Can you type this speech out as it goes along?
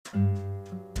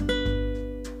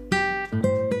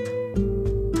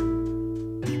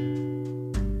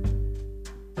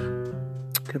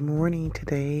Good morning.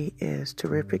 Today is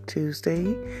Terrific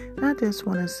Tuesday. I just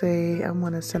want to say I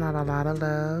want to send out a lot of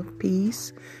love,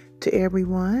 peace to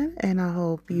everyone, and I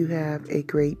hope you have a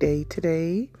great day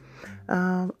today.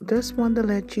 Just wanted to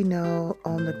let you know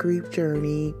on the grief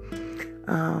journey,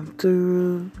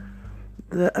 through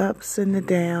the ups and the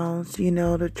downs,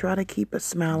 to try to keep a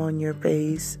smile on your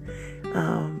face.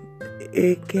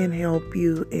 It can help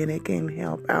you and it can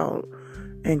help out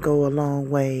and go a long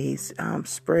ways.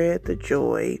 Spread the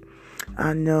joy.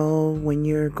 I know when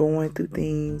you're going through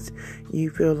things, you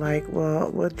feel like,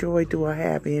 well, what joy do I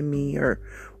have in me, or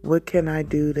what can I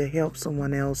do to help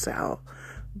someone else out?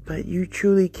 But you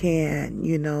truly can,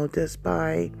 just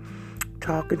by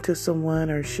talking to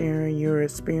someone or sharing your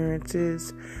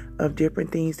experiences of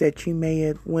different things that you may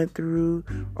have went through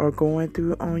or going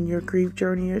through on your grief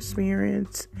journey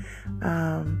experience.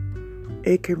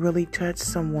 It can really touch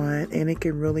someone and it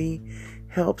can really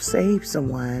help save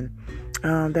someone.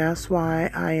 That's why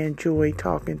I enjoy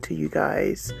talking to you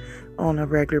guys on a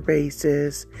regular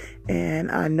basis.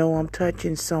 And I know I'm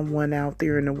touching someone out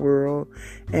there in the world,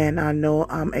 and I know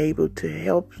I'm able to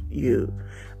help you.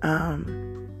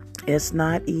 It's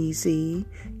not easy.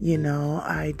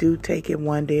 I do take it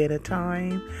one day at a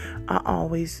time. I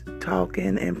always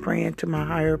talking and praying to my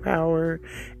higher power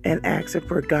and asking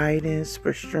for guidance,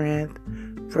 for strength,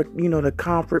 for, to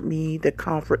comfort me, to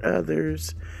comfort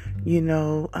others,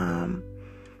 just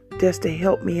to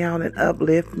help me out and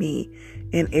uplift me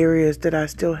in areas that I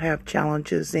still have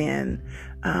challenges in.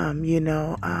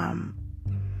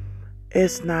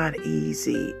 It's not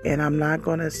easy, and I'm not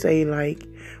going to say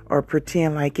or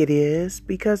pretend like it is,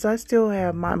 because I still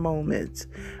have my moments.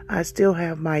 I still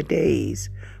have my days,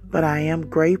 but I am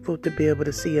grateful to be able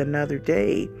to see another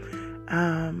day.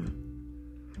 On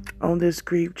this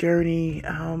grief journey,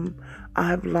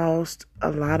 I've lost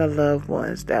a lot of loved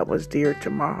ones that was dear to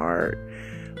my heart,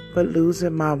 but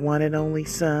losing my one and only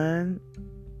son,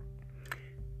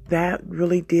 that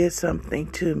really did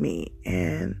something to me,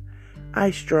 and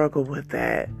I struggle with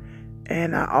that.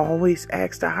 And I always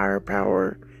ask the higher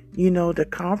power, to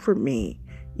comfort me,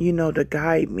 to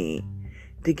guide me,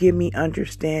 to give me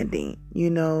understanding,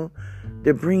 to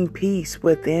bring peace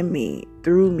within me,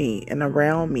 through me, and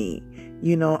around me.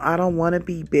 I don't want to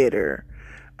be bitter.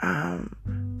 I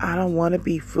don't want to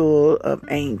be full of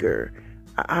anger.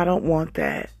 I don't want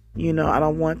that. I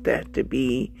don't want that to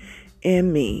be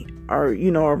in me or,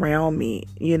 around me.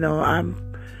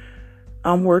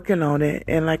 I'm working on it.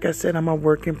 And like I said, I'm a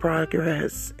work in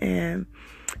progress. And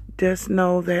just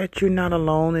know that you're not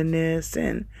alone in this.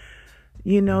 And,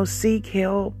 seek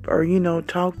help or,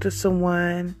 talk to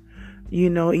someone,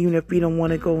 even if you don't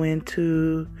want to go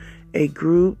into a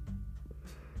group,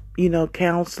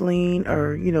 counseling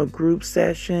or, group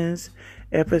sessions.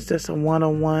 If it's just a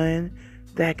one-on-one,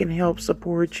 that can help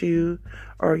support you.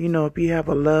 Or, if you have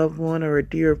a loved one or a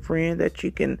dear friend that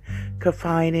you can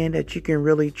confide in, that you can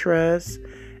really trust,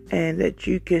 and that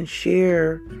you can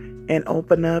share and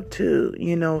open up to,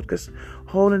 because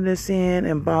holding this in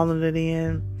and bottling it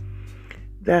in,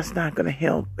 that's not going to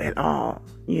help at all.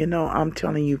 I'm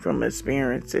telling you from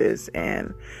experiences.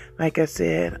 And like I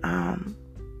said, I'm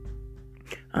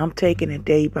taking it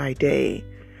day by day.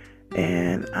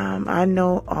 And I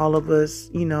know all of us,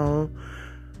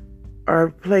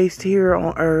 are placed here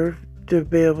on earth to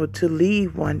be able to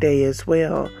leave one day as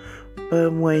well.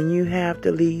 But when you have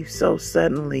to leave so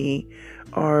suddenly,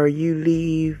 or you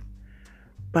leave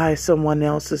by someone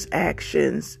else's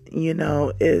actions,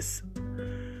 it's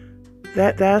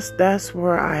that's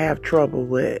where I have trouble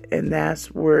with, and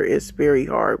that's where it's very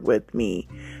hard with me.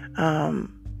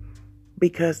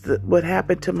 Because what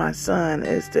happened to my son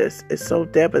is so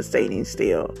devastating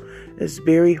still. It's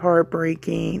very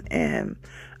heartbreaking, and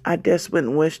I just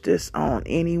wouldn't wish this on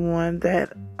anyone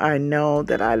that I know,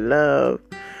 that I love.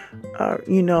 I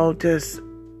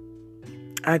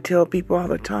tell people all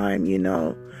the time,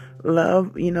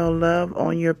 love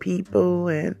on your people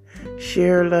and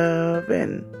share love.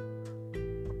 And,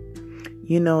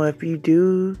 if you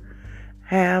do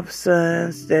have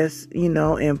sons that's,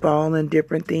 involved in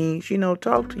different things,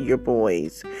 talk to your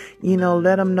boys,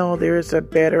 let them know there's a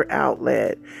better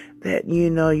outlet, that,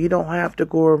 you don't have to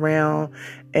go around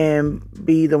and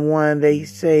be the one they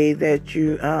say that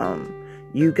you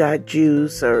got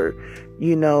juice, or,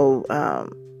 you're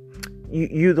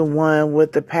the one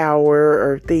with the power,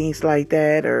 or things like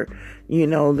that, or,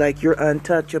 like you're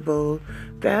untouchable.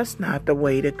 That's not the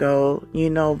way to go.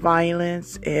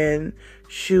 Violence and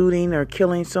shooting or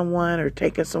killing someone or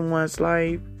taking someone's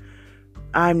life,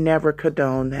 I've never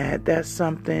condoned that. That's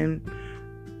something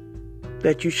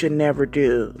that you should never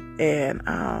do. And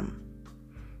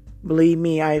believe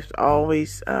me, I've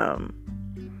always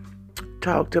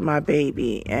talked to my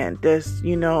baby, and this,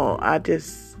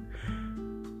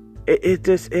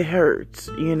 it hurts,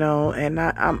 and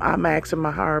I'm asking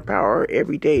my higher power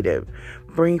every day to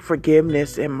bring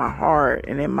forgiveness in my heart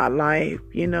and in my life,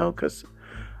 because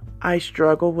I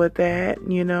struggle with that,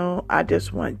 I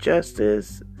just want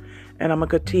justice, and I'm going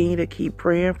to continue to keep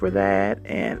praying for that.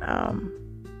 And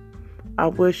I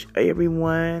wish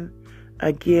everyone,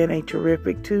 again, a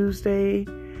terrific Tuesday.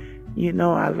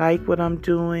 I like what I'm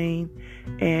doing.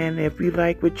 And if you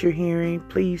like what you're hearing,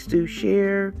 please do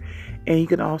share. And you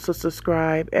can also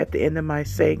subscribe at the end of my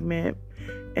segment.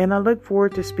 And I look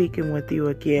forward to speaking with you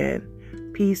again.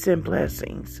 Peace and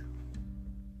blessings.